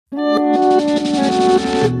Hello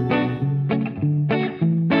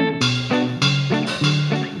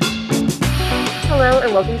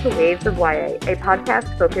and welcome to Waves of YA, a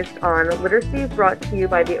podcast focused on literacy brought to you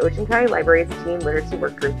by the Ocean County Library's Teen Literacy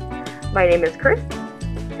Work Group. My name is Chris.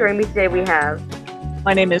 Joining me today we have...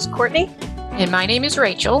 My name is Courtney. And my name is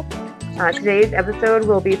Rachel. Today's episode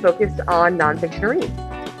will be focused on nonfiction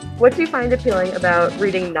reads. What do you find appealing about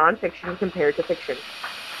reading nonfiction compared to fiction?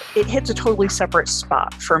 It hits a totally separate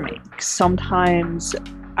spot for me. Sometimes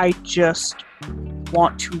I just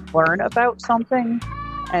want to learn about something,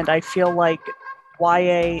 and I feel like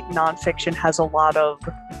YA nonfiction has a lot of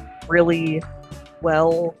really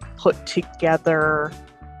well put together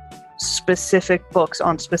specific books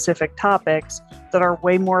on specific topics that are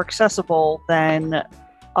way more accessible than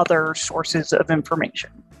other sources of information.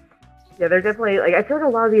 Yeah, they're definitely, I feel like a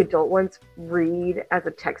lot of the adult ones read as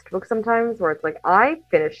a textbook sometimes, where it's like, I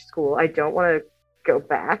finished school, I don't want to go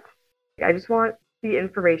back. I just want the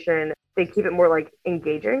information. They keep it more,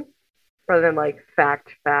 engaging, rather than,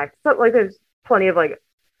 fact. So, there's plenty of,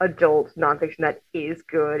 adult nonfiction that is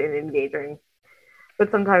good and engaging.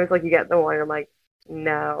 But sometimes, you get the one, and I'm like,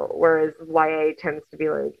 no. Whereas YA tends to be,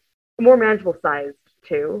 more manageable sized,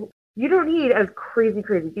 too. You don't need as crazy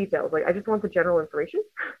details. I just want the general information.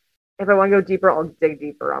 If I want to go deeper, I'll dig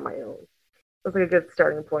deeper on my own. That's a good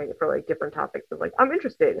starting point for different topics of I'm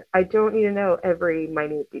interested. I don't need to know every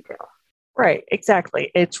minute detail. Right, exactly.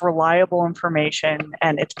 It's reliable information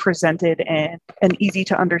and it's presented in an easy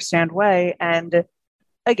to understand way. And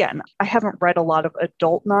again, I haven't read a lot of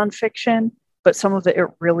adult nonfiction, but some of it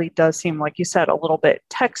really does seem, like you said, a little bit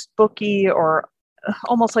textbooky or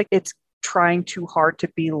almost like it's trying too hard to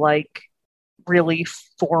be really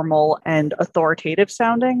formal and authoritative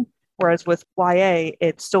sounding. Whereas with YA,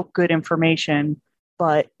 it's still good information,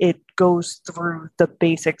 but it goes through the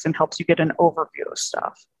basics and helps you get an overview of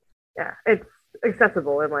stuff. Yeah, it's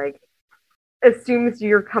accessible and assumes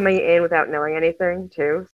you're coming in without knowing anything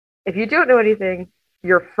too. If you don't know anything,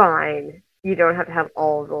 you're fine. You don't have to have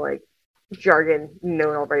all of the jargon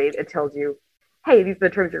known already. It tells you, hey, these are the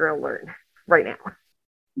terms you're going to learn right now.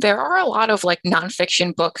 There are a lot of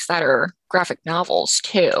nonfiction books that are graphic novels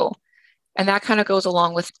too. And that kind of goes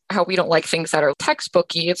along with how we don't like things that are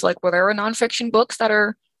textbooky. It's there are nonfiction books that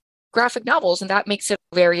are graphic novels, and that makes it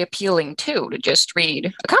very appealing too, to just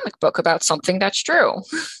read a comic book about something that's true.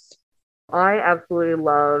 I absolutely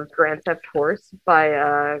love Grand Theft Horse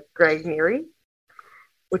by Greg Neary,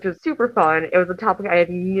 which was super fun. It was a topic I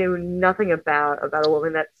knew nothing about a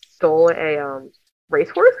woman that stole a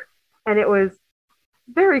racehorse, and it was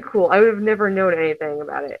very cool. I would have never known anything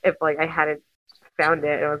about it if I hadn't found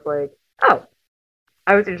it, and I was like, oh,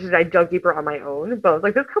 I was interested. I dug deeper on my own, but I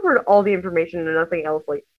was this covered all the information and nothing else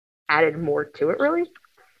added more to it really.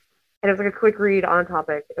 And it was a quick read on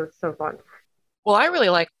topic. It was so fun. Well, I really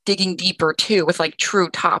like digging deeper too with true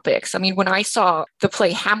topics. I mean, when I saw the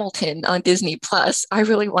play Hamilton on Disney Plus, I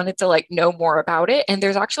really wanted to know more about it. And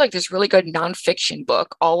there's actually this really good nonfiction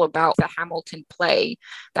book all about the Hamilton play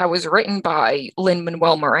that was written by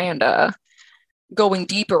Lin-Manuel Miranda, going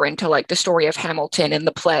deeper into the story of Hamilton and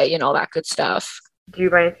the play and all that good stuff. Do you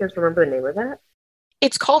by any chance remember the name of that?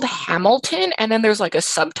 It's called Hamilton, and then there's a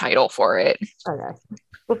subtitle for it. Okay.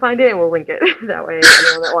 We'll find it and we'll link it. That way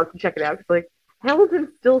anyone that wants to check it out. Because Hamilton's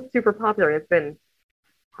still super popular. It's been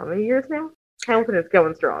how many years now? Hamilton is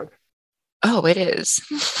going strong. Oh, it is.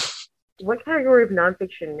 What category of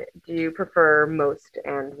nonfiction do you prefer most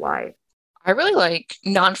and why? I really like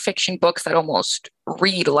nonfiction books that almost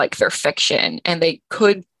read like they're fiction, and they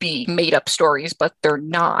could be made up stories, but they're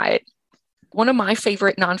not. One of my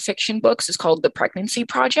favorite nonfiction books is called The Pregnancy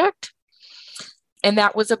Project. And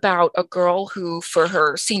that was about a girl who, for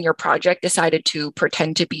her senior project, decided to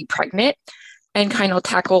pretend to be pregnant and kind of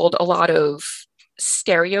tackled a lot of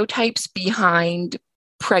stereotypes behind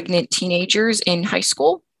pregnant teenagers in high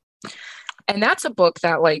school. And that's a book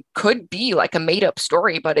that could be a made up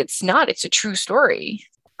story, but it's not. It's a true story.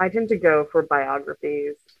 I tend to go for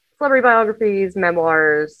biographies, celebrity biographies,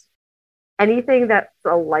 memoirs, anything that's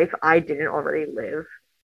a life I didn't already live.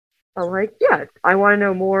 I'm yeah, I want to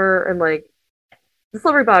know more. And the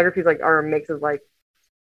celebrity biographies are a mix of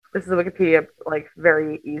this is a Wikipedia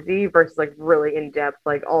very easy versus really in depth.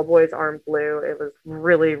 All Boys Aren't Blue. It was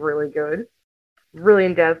really, really good. Really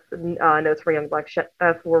in depth. Notes for Young Black Chef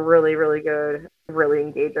were really, really good. Really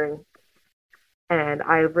engaging. And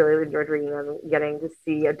I really enjoyed reading them, getting to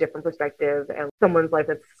see a different perspective and someone's life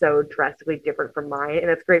that's so drastically different from mine. And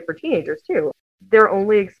it's great for teenagers too. They're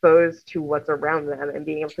only exposed to what's around them, and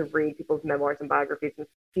being able to read people's memoirs and biographies and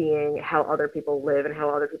seeing how other people live and how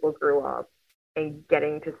other people grew up and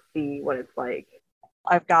getting to see what it's like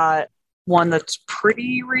I've got one that's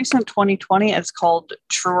pretty recent, 2020. It's called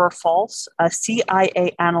True or False, a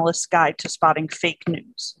CIA analyst's guide to spotting fake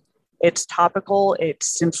news. It's topical,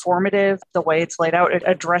 it's informative. The way it's laid out, it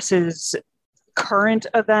addresses current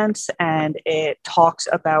events and it talks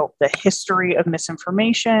about the history of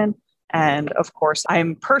misinformation. And of course,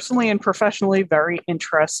 I'm personally and professionally very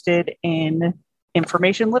interested in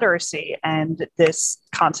information literacy and this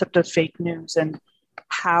concept of fake news and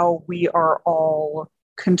how we are all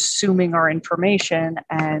consuming our information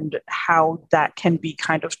and how that can be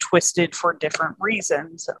kind of twisted for different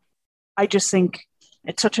reasons. I just think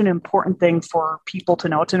it's such an important thing for people to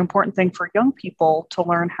know. It's an important thing for young people to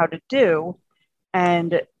learn how to do.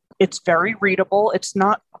 And it's very readable. It's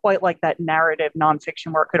not quite like that narrative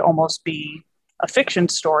nonfiction where it could almost be a fiction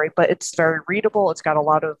story, but it's very readable. It's got a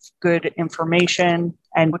lot of good information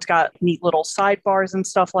and it's got neat little sidebars and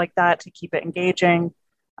stuff like that to keep it engaging.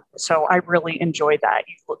 So I really enjoy that.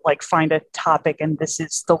 You like find a topic and this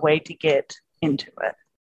is the way to get into it.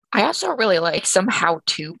 I also really like some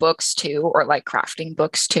how-to books too, or like crafting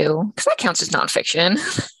books too, because that counts as nonfiction.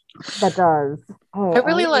 That does. Oh, I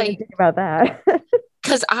really didn't like even think about that.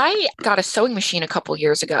 because I got a sewing machine a couple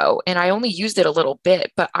years ago and I only used it a little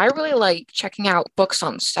bit, but I really like checking out books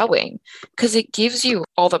on sewing because it gives you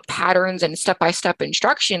all the patterns and step-by-step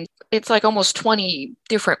instructions. It's like almost 20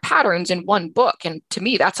 different patterns in one book. And to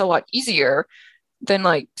me, that's a lot easier than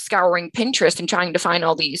like scouring Pinterest and trying to find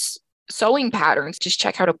all these sewing patterns. Just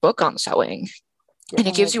check out a book on sewing and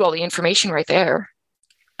it gives you all the information right there.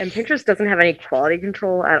 And Pinterest doesn't have any quality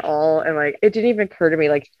control at all. And like, it didn't even occur to me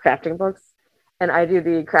like crafting books. And I do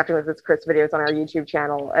the Crafting with Miss Chris videos on our YouTube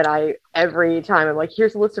channel. And every time I'm like,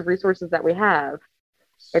 here's a list of resources that we have.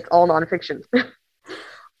 It's all nonfiction.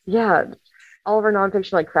 Yeah. All of our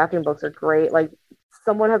nonfiction, like crafting books are great. Like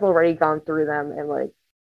someone has already gone through them and like,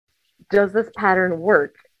 does this pattern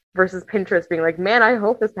work? Versus Pinterest being like, man, I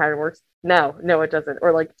hope this pattern works. No, it doesn't.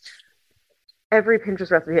 Or like every Pinterest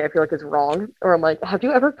recipe I feel like is wrong. Or I'm like, have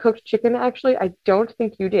you ever cooked chicken? Actually, I don't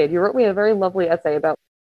think you did. You wrote me a very lovely essay about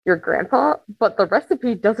your grandpa, but the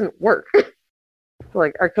recipe doesn't work.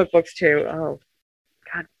 Like our cookbooks too. Oh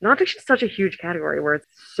God, nonfiction is such a huge category where it's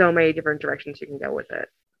so many different directions you can go with it.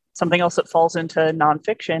 Something else that falls into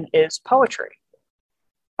nonfiction is poetry.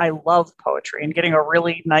 I love poetry, and getting a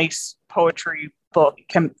really nice poetry book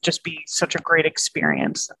can just be such a great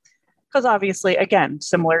experience. Because obviously, again,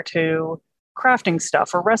 similar to crafting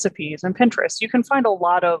stuff or recipes and Pinterest, you can find a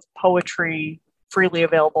lot of poetry freely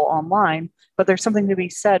available online, but there's something to be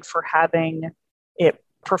said for having it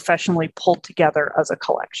professionally pulled together as a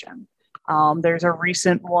collection. There's a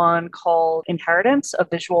recent one called Inheritance, a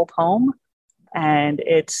visual poem, and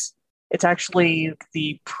it's actually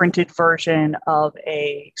the printed version of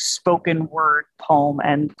a spoken word poem,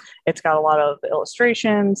 and it's got a lot of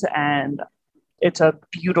illustrations, and it's a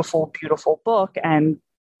beautiful, beautiful book, and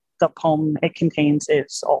the poem it contains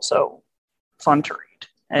is also fun to read.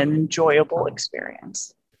 An enjoyable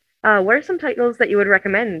experience. What are some titles that you would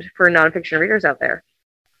recommend for nonfiction readers out there?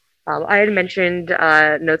 I had mentioned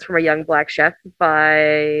Notes from a Young Black Chef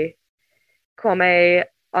by Kwame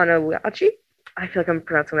Onwuachi. I feel like I'm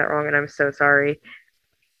pronouncing that wrong and I'm so sorry.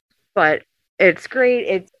 But it's great.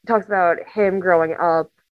 It talks about him growing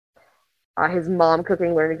up, his mom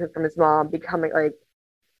cooking, learning to cook from his mom, becoming like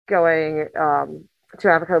going to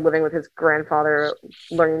Africa, living with his grandfather,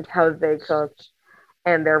 learning how they cooked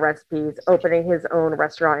and their recipes, opening his own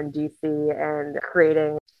restaurant in DC and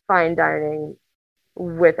creating fine dining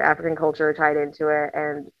with African culture tied into it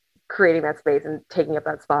and creating that space and taking up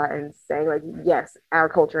that spot and saying like, yes, our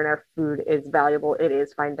culture and our food is valuable. It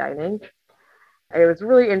is fine dining. It was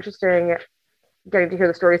really interesting getting to hear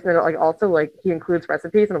the stories. And then like also like he includes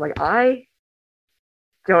recipes and I'm like, I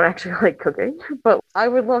don't actually like cooking, but I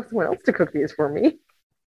would love someone else to cook these for me.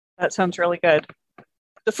 That sounds really good.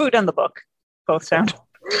 The food and the book both sound.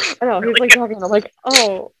 I know, he's like talking and I'm like,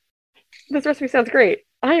 oh, this recipe sounds great.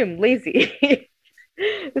 I am lazy.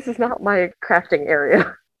 This is not my crafting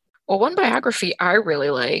area. Well, one biography I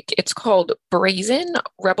really like, it's called Brazen,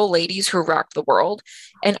 Rebel Ladies Who Rocked the World.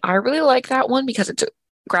 And I really like that one because it's a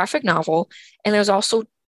graphic novel. And there's also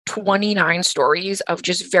 29 stories of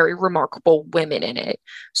just very remarkable women in it.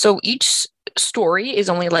 So each story is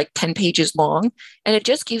only like 10 pages long. And it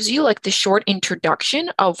just gives you like the short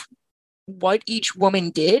introduction of what each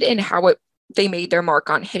woman did and how they made their mark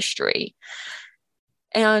on history.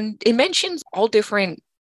 And it mentions all different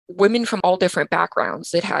women from all different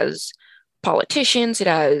backgrounds. It has politicians, it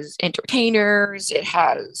has entertainers, it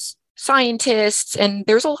has scientists, and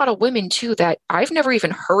there's a lot of women too that I've never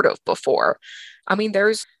even heard of before. I mean,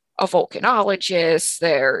 there's a volcanologist,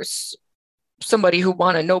 there's somebody who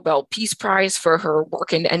won a Nobel Peace Prize for her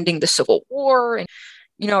work in ending the Civil War. And,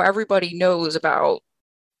 everybody knows about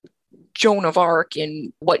Joan of Arc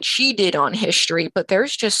and what she did on history, but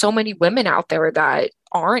there's just so many women out there that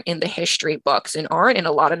aren't in the history books and aren't in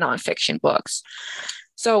a lot of nonfiction books.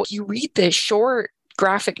 So you read this short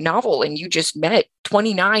graphic novel and you just met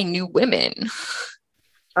 29 new women.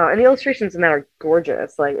 And the illustrations in that are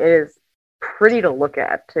gorgeous. Like, it is pretty to look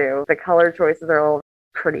at too. The color choices are all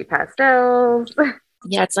pretty pastels.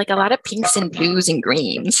 Yeah, it's like a lot of pinks and blues and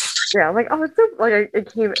greens. Yeah, I'm like, oh, it's so, like, I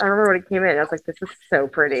remember when it came in, I was like, this is so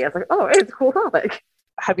pretty. I was like, oh, it's a cool topic.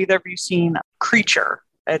 Have either of you seen Creature?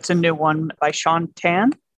 It's a new one by Sean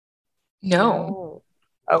Tan. No.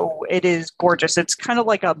 Oh, it is gorgeous. It's kind of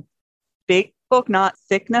like a big book, not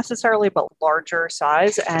thick necessarily, but larger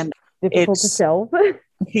size. And difficult to shelve.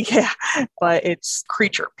 Yeah, but it's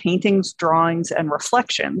Creature, paintings, drawings, and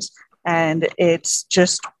reflections. And it's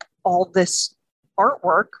just all this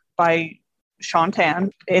artwork by Sean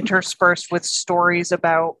Tan interspersed with stories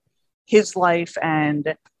about his life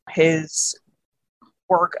and his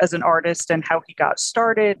work as an artist and how he got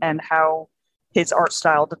started and how his art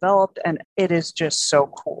style developed. And it is just so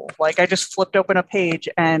cool. Like, I just flipped open a page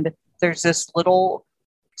and there's this little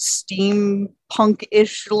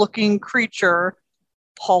steampunk-ish looking creature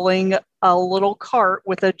hauling a little cart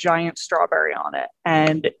with a giant strawberry on it.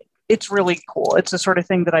 And it's really cool. It's the sort of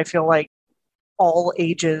thing that I feel like all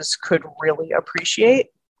ages could really appreciate.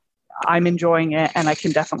 I'm enjoying it, and I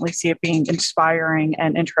can definitely see it being inspiring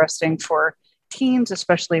and interesting for teens,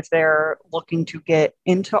 especially if they're looking to get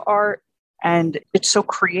into art. And it's so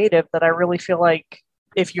creative that I really feel like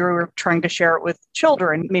if you're trying to share it with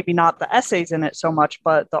children, maybe not the essays in it so much,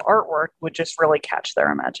 but the artwork would just really catch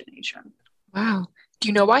their imagination. Wow. Do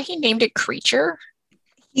you know why he named it Creature?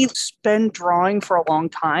 He's been drawing for a long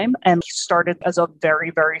time, and he started as a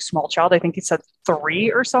very, very small child. I think he said 3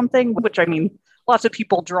 or something, which, I mean, lots of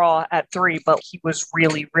people draw at 3, but he was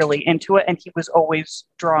really, really into it. And he was always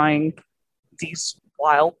drawing these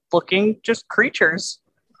wild looking just creatures.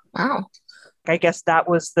 Wow. I guess that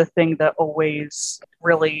was the thing that always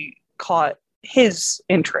really caught his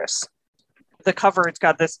interest. The cover, it's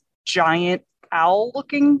got this giant owl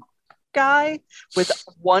looking guy with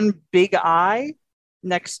one big eye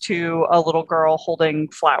next to a little girl holding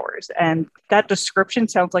flowers. And that description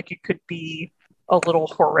sounds like it could be a little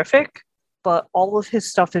horrific, but all of his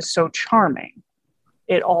stuff is so charming.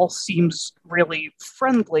 It all seems really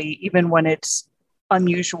friendly, even when it's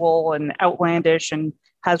unusual and outlandish and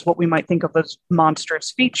has what we might think of as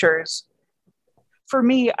monstrous features. For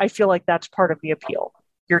me, I feel like that's part of the appeal.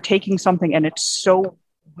 You're taking something and it's so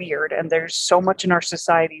weird, and there's so much in our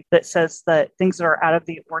society that says that things that are out of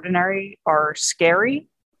the ordinary are scary,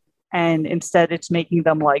 and instead it's making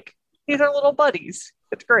them like, these are little buddies.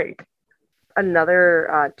 It's great.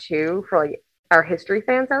 Another two for like our history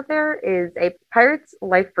fans out there is A Pirate's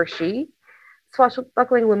Life for She,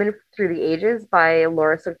 Swashbuckling Women Through the Ages by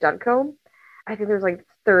Laura Swift Duncombe. I think there's like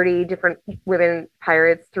 30 different women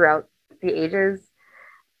pirates throughout the ages.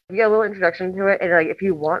 You get a little introduction to it, and like if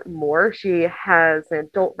you want more, she has an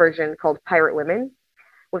adult version called Pirate Women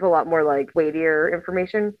with a lot more like weightier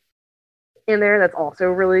information in there. That's also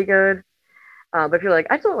really good. But if you're like,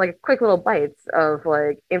 I just want like quick little bites of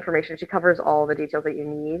like information, she covers all the details that you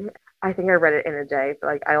need. I think I read it in a day, but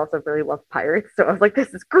like I also really love pirates, so I was like,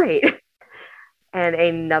 this is great. And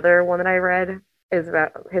another one that I read is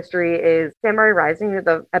about history is Samurai Rising: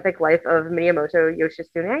 The Epic Life of Minamoto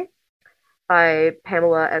Yoshitsune by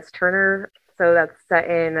Pamela S. Turner. So that's set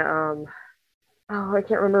in, I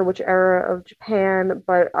can't remember which era of Japan,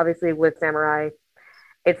 but obviously with samurai.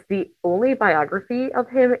 It's the only biography of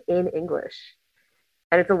him in English.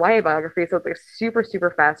 And it's a YA biography, so it's like a super,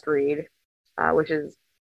 super fast read, which is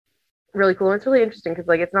really cool. And it's really interesting because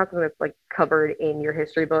like it's not something that's like covered in your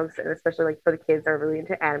history books, and especially like for the kids that are really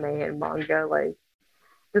into anime and manga, like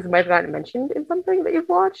this might have gotten mentioned in something that you've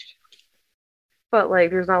watched. But like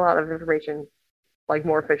there's not a lot of information like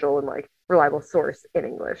more official and like reliable source in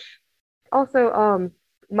English. Also,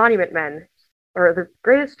 Monument Men, or the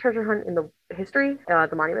greatest treasure hunt in the history, the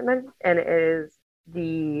Monument Men, and it is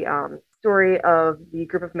the story of the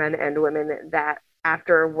group of men and women that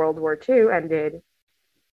after World War II ended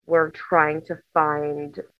were trying to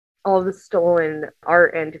find all the stolen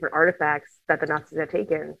art and different artifacts that the Nazis had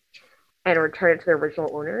taken and return it to their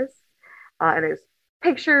original owners. And there's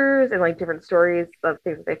pictures and like different stories of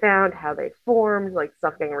things that they found, how they formed, like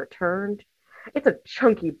stuff getting returned. It's a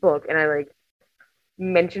chunky book, and I like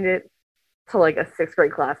mentioned it to like a 6th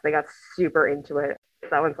grade class. They got super into it.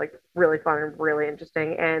 That one's like really fun and really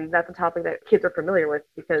interesting, and that's a topic that kids are familiar with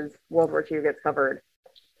because World War II gets covered.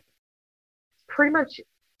 pretty much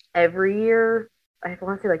every year, I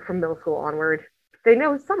want to say like from middle school onward, they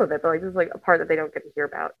know some of it, but like this is like a part that they don't get to hear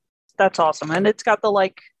about. That's awesome. And it's got the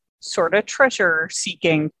like sort of treasure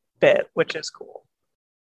seeking bit, which is cool.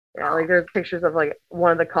 Yeah, like there's pictures of like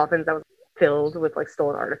one of the coffins that was filled with like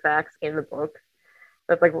stolen artifacts in the book.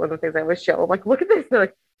 That's like one of the things I always show. I'm like, look at this. They're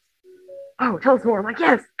like, oh, tell us more. I'm like,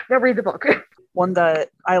 yes, now read the book. One that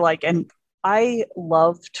I like, and I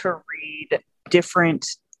love to read different,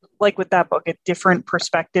 like with that book, different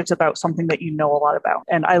perspectives about something that you know a lot about.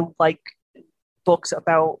 And I like books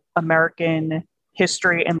about American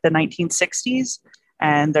history in the 1960s.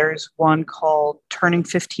 And there's one called Turning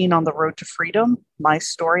 15 on the Road to Freedom, My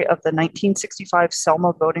Story of the 1965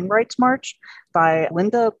 Selma Voting Rights March by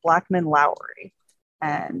Linda Blackman Lowry.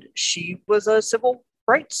 And she was a civil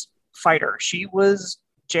rights fighter. She was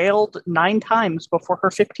jailed 9 times before her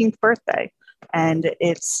 15th birthday. And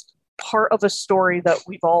it's part of a story that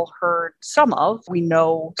we've all heard some of. We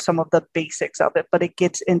know some of the basics of it, but it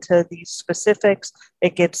gets into these specifics.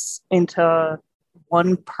 It gets into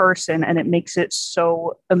one person, and it makes it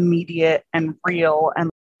so immediate and real and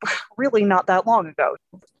really not that long ago.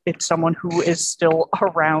 It's someone who is still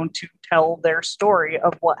around to tell their story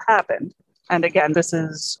of what happened. And again, this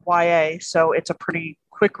is YA, so it's a pretty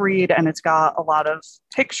quick read, and it's got a lot of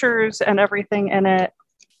pictures and everything in it.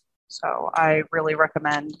 So I really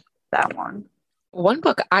recommend that one. One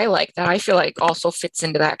book I like that I feel like also fits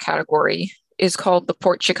into that category is called The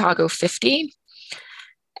Port Chicago 50.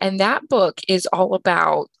 And that book is all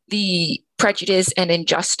about the prejudice and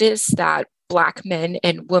injustice that Black men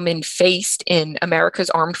and women faced in America's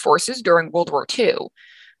armed forces during World War II.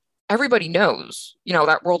 Everybody knows,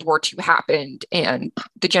 that World War II happened and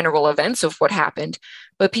the general events of what happened,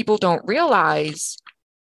 but people don't realize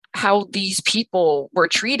how these people were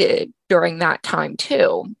treated during that time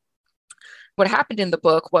too. What happened in the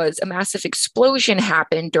book was a massive explosion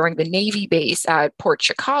happened during the Navy base at Port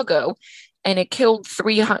Chicago, and it killed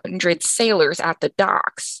 300 sailors at the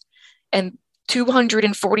docks. And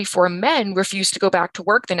 244 men refused to go back to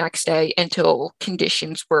work the next day until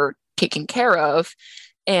conditions were taken care of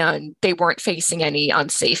and they weren't facing any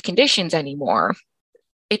unsafe conditions anymore.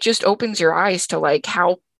 It just opens your eyes to like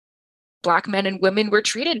how Black men and women were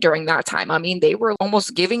treated during that time. I mean, they were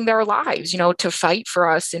almost giving their lives, to fight for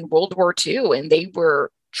us in World War II, and they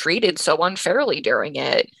were treated so unfairly during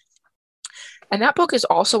it. And that book is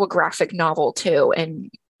also a graphic novel too.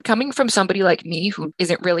 And coming from somebody like me who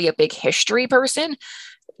isn't really a big history person,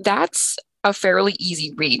 that's a fairly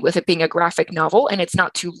easy read with it being a graphic novel, and it's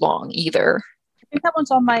not too long either. I think that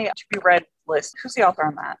one's on my to be read list. Who's the author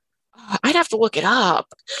on that? I'd have to look it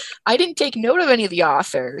up. I didn't take note of any of the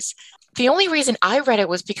authors. The only reason I read it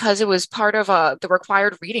was because it was part of the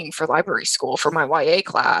required reading for library school for my YA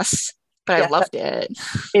class, but yeah, I loved it.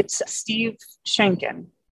 It's Steve Shankin,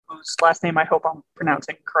 whose last name I hope I'm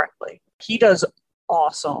pronouncing correctly. He does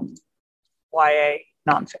awesome YA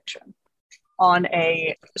nonfiction. On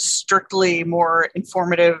a strictly more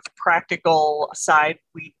informative, practical side,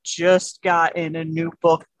 we just got in a new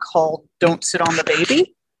book called Don't Sit on the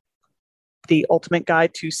Baby, The Ultimate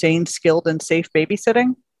Guide to Sane, Skilled, and Safe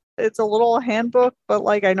Babysitting. It's a little handbook, but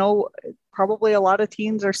I know probably a lot of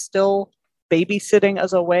teens are still babysitting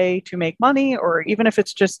as a way to make money, or even if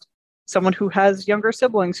it's just someone who has younger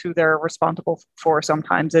siblings who they're responsible for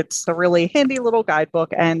sometimes. It's a really handy little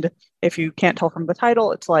guidebook. And if you can't tell from the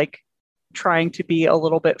title, it's trying to be a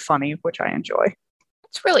little bit funny, which I enjoy.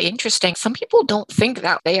 It's really interesting. Some people don't think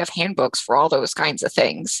that they have handbooks for all those kinds of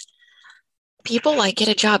things. People get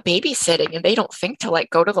a job babysitting and they don't think to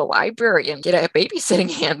go to the library and get a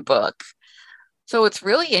babysitting handbook. So it's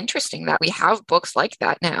really interesting that we have books like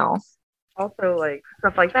that now. Also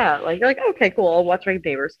stuff like that. Okay, cool, I'll watch my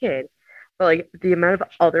neighbor's kid. But the amount of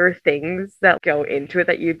other things that go into it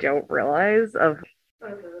that you don't realize of,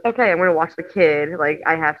 okay, I'm going to watch the kid.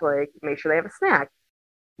 I have to make sure they have a snack.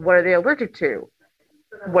 What are they allergic to?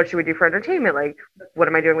 What should we do for entertainment? What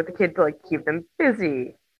am I doing with the kid to keep them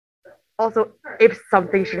busy? Also, if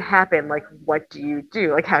something should happen, what do you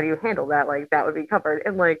do? How do you handle that? That would be covered.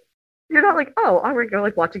 And you're not oh, I'm going to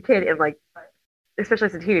go watch a kid and especially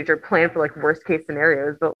as a teenager, plan for worst case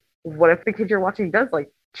scenarios. But what if the kid you're watching does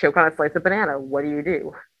choke on a slice of banana? What do you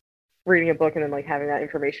do? Reading a book and then having that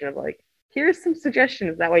information of here's some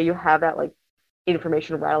suggestions. That way you have that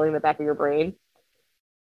information rattling in the back of your brain.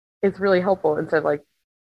 It's really helpful instead of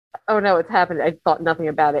oh no, it's happened. I thought nothing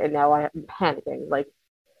about it and now I'm panicking.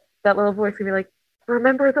 That little voice can be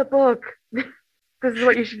remember the book. This is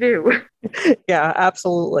what you should do. Yeah,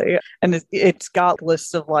 absolutely. And it's got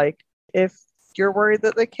lists of if You're worried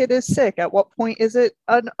that the kid is sick. At what point is it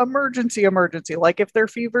an emergency? Like if their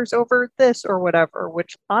fever's over this or whatever,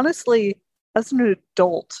 which honestly, as an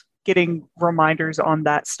adult, getting reminders on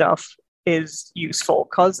that stuff is useful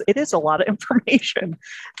because it is a lot of information.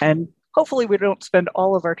 And hopefully we don't spend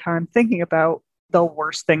all of our time thinking about the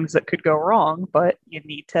worst things that could go wrong, but you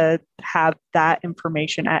need to have that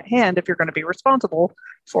information at hand if you're going to be responsible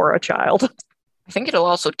for a child. I think it'll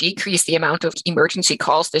also decrease the amount of emergency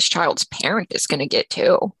calls this child's parent is going to get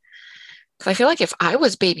too. Because I feel like if I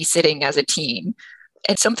was babysitting as a teen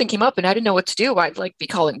and something came up and I didn't know what to do, I'd like be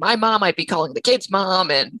calling my mom, I'd be calling the kid's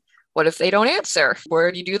mom, and what if they don't answer?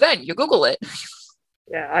 What do you do then? You Google it.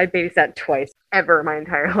 Yeah, I babysat twice ever in my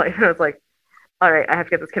entire life. And I was like, all right, I have to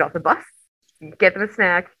get this kid off the bus, get them a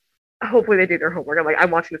snack. Hopefully they do their homework.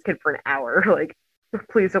 I'm watching this kid for an hour. Like,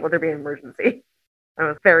 please don't let there be an emergency. I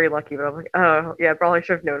was very lucky, but I was like, oh, yeah, probably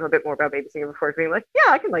should have known a bit more about babysitting before being like,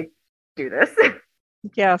 yeah, I can, do this.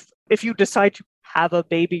 Yeah, if you decide to have a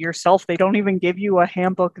baby yourself, they don't even give you a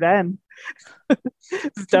handbook then.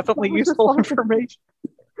 It's definitely useful information.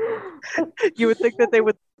 You would think that they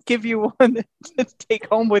would give you one to take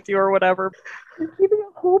home with you or whatever. You're keeping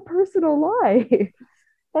a whole personal life.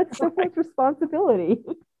 That's so much responsibility.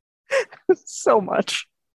 So much.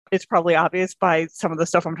 It's probably obvious by some of the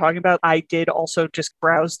stuff I'm talking about. I did also just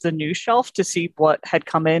browse the news shelf to see what had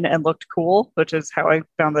come in and looked cool, which is how I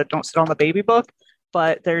found the Don't Sit on the Baby book.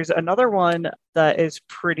 But there's another one that is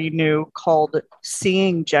pretty new called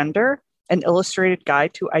Seeing Gender, an illustrated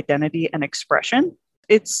guide to identity and expression.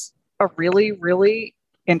 It's a really, really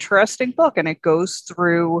interesting book, and it goes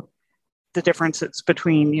through the differences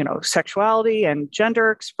between, sexuality and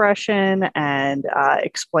gender expression, and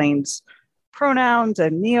explains pronouns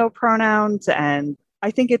and neopronouns. And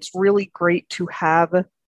I think it's really great to have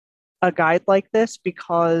a guide like this,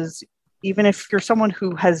 because even if you're someone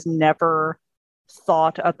who has never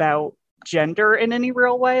thought about gender in any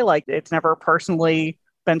real way, like it's never personally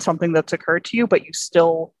been something that's occurred to you, but you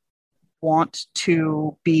still want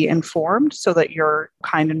to be informed so that you're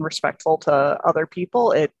kind and respectful to other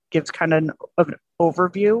people, it gives kind of an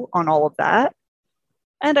overview on all of that.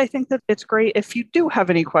 And I think that it's great if you do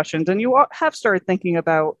have any questions and you have started thinking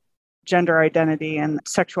about gender identity and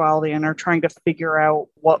sexuality and are trying to figure out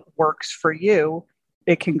what works for you,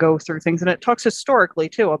 it can go through things. And it talks historically,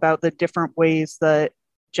 too, about the different ways that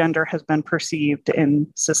gender has been perceived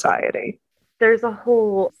in society. There's a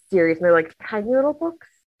whole series, and they're like tiny little books.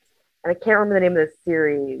 And I can't remember the name of the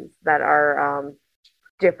series that are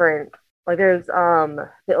different. Like there's the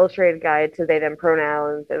Illustrated Guide to They Them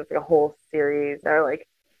Pronouns. There's like a whole series. They're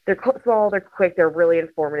small, they're quick, they're really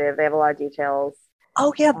informative. They have a lot of details.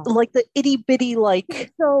 Oh yeah, like the itty bitty they're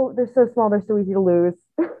so small, they're so easy to lose.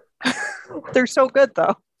 They're so good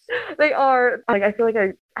though. They are. I feel like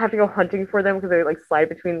I have to go hunting for them because they slide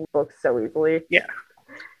between books so easily. Yeah.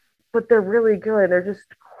 But they're really good. They're just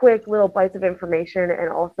quick little bites of information, and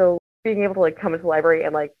also being able to come into the library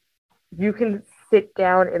and you can sit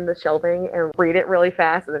down in the shelving and read it really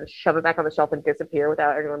fast and then shove it back on the shelf and disappear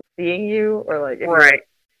without anyone seeing you, or right.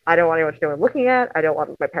 I don't want anyone to know what I'm looking at. I don't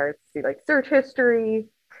want my parents to see search history.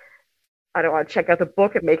 I don't want to check out the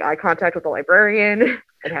book and make eye contact with the librarian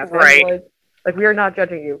and have right. We are not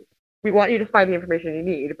judging you. We want you to find the information you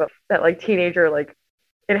need, but that teenager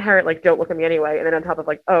inherent don't look at me anyway, and then on top of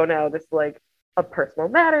oh no, this is a personal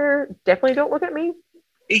matter. Definitely don't look at me.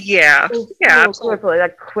 Yeah. Yeah. Absolutely.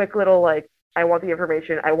 That quick little I want the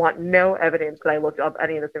information. I want no evidence that I looked up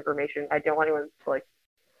any of this information. I don't want anyone to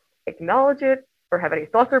acknowledge it or have any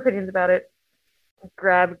thoughts or opinions about it.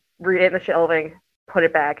 Read it in the shelving, put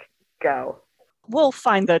it back, go. We'll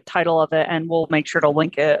find the title of it and we'll make sure to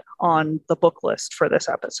link it on the book list for this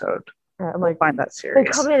episode. We'll find that series.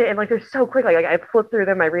 They come in and they're so quick. I flip through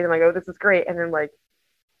them, I read them, I go, this is great, and then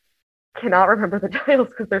cannot remember the titles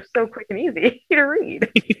because they're so quick and easy to read.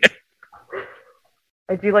 Yeah.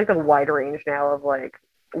 I do like the wide range now of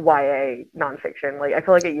YA nonfiction. I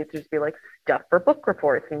feel like it used to just be stuff for book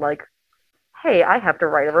reports and hey, I have to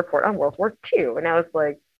write a report on World War II, and now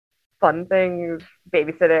it's fun things,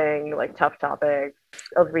 babysitting, tough topics,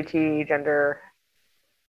 LGBT, gender,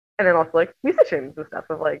 and then also musicians and stuff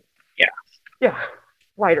of yeah,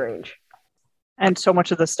 wide range. And so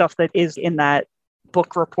much of the stuff that is in that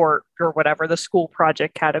book report or whatever, the school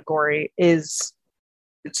project category is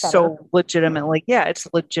so legitimately, it's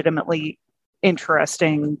legitimately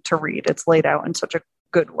interesting to read. It's laid out in such a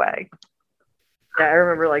good way. Yeah, I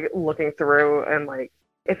remember looking through and I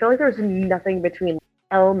feel like there was nothing between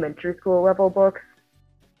elementary school level books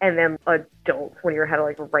and then adults when you had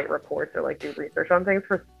to write reports or do research on things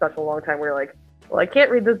for such a long time. Where well, I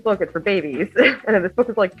can't read this book, it's for babies. And then this book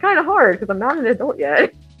is like kind of hard because I'm not an adult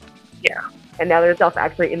yet. Yeah. And now there's stuff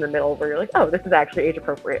actually in the middle where you're like, oh, this is actually age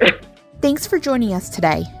appropriate. Thanks for joining us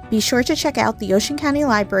today. Be sure to check out the Ocean County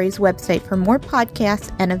Library's website for more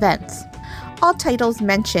podcasts and events. All titles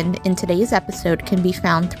mentioned in today's episode can be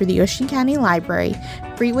found through the Ocean County Library,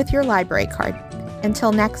 free with your library card.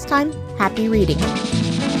 Until next time, happy reading.